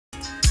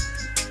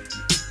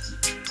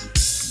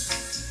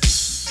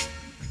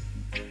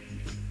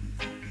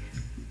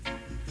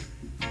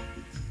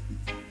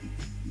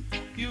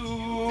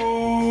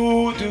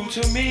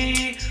to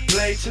me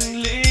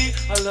blatantly.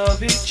 I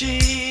love it,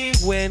 G,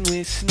 when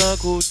we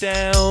snuggle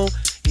down.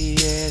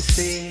 Yeah,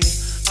 see,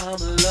 I'm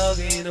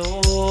loving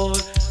all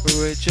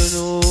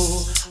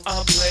original.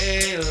 I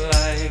play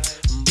like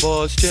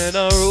Boss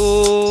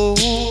General.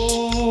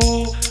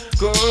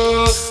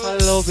 Girl, I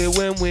love it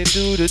when we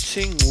do the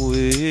thing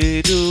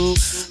we do.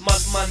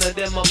 Mad man of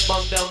them, I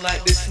bang down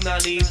like this, nah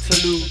need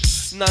to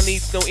lose. Nah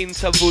needs no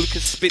interval,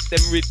 cause spit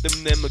them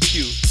rhythm, them a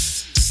cute.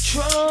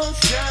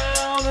 Trust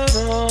down and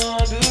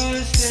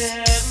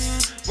understand.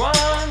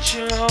 Watch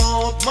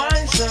out,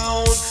 my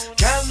sound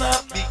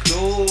cannot be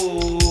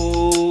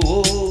cloned.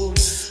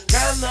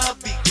 Cannot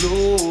be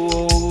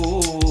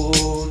cloned.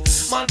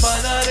 Mad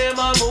man of them,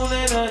 I'm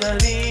moaning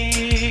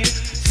underneath.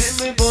 See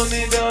me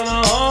bunny down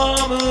a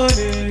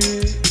harmony.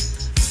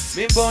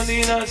 Me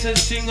bunny as a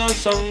sing a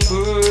song,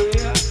 girl.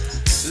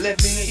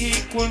 Let me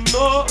equal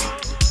no.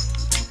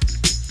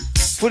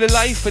 For the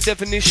life of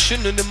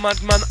definition of the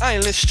madman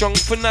island, strong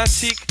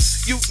fanatic.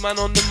 Youth man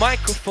on the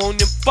microphone,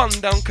 you bun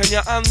down, can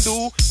you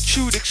undo?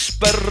 True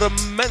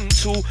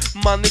experimental,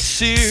 man it's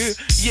here.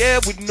 Yeah,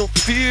 with no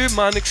fear,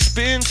 man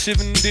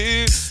expensive and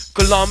dear.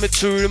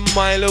 Kilometer a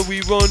mile,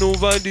 we run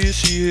over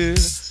this year.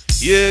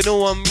 Yeah,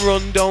 no, I'm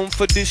run down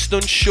for this,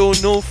 don't show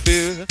no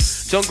fear.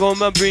 Don't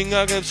come and bring,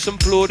 I have some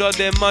blood or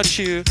them a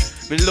cheer.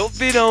 Me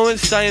love it how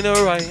it's sign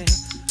alright.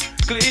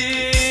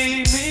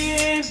 Gleam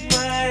in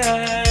my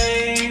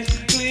eyes,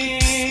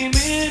 gleam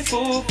in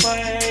for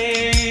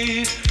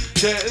fight.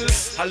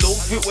 I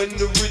love it when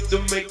the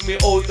rhythm make me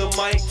hold the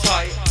mic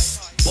tight.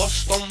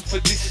 Bust on for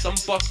this and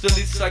bust the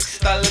list like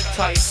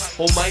stalactite.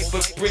 Oh my,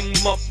 but bring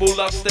my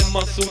bullocks, them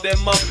muscle, them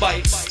my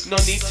bite. No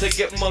need to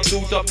get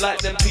muddled up like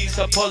them piece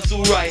of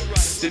puzzle right.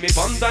 See me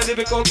band I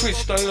lyrical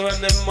crystal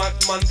and them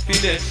madman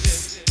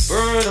finesse.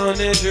 Burn on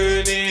the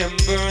journey and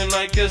burn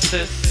like a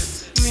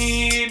cess.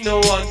 Need no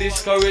one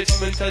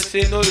discouragement, I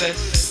say no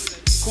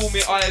less. Call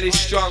me highly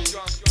strong,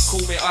 call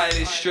me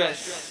highly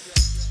stressed.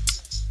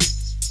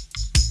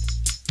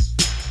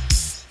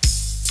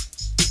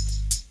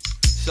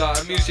 So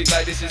music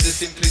like this is the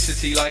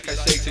simplicity, like I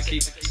say, to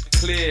keep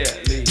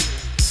clearly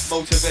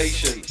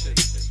motivation.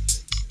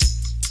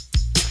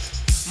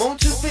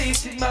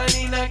 Motivated man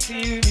in a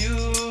clear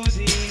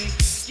music.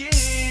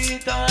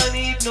 Yeah, I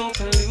need no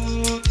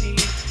polluting.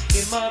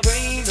 In my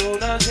brain, no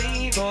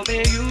nothing but they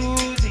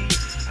use it.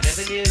 I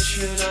never knew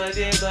should I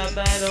did my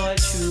man or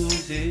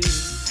choose it.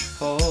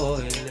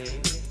 Oh,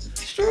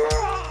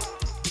 Strung.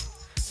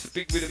 It's a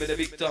big rhythm and a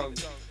big tongue.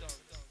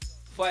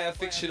 Fire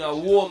fiction, a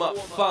warm up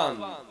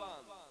fun.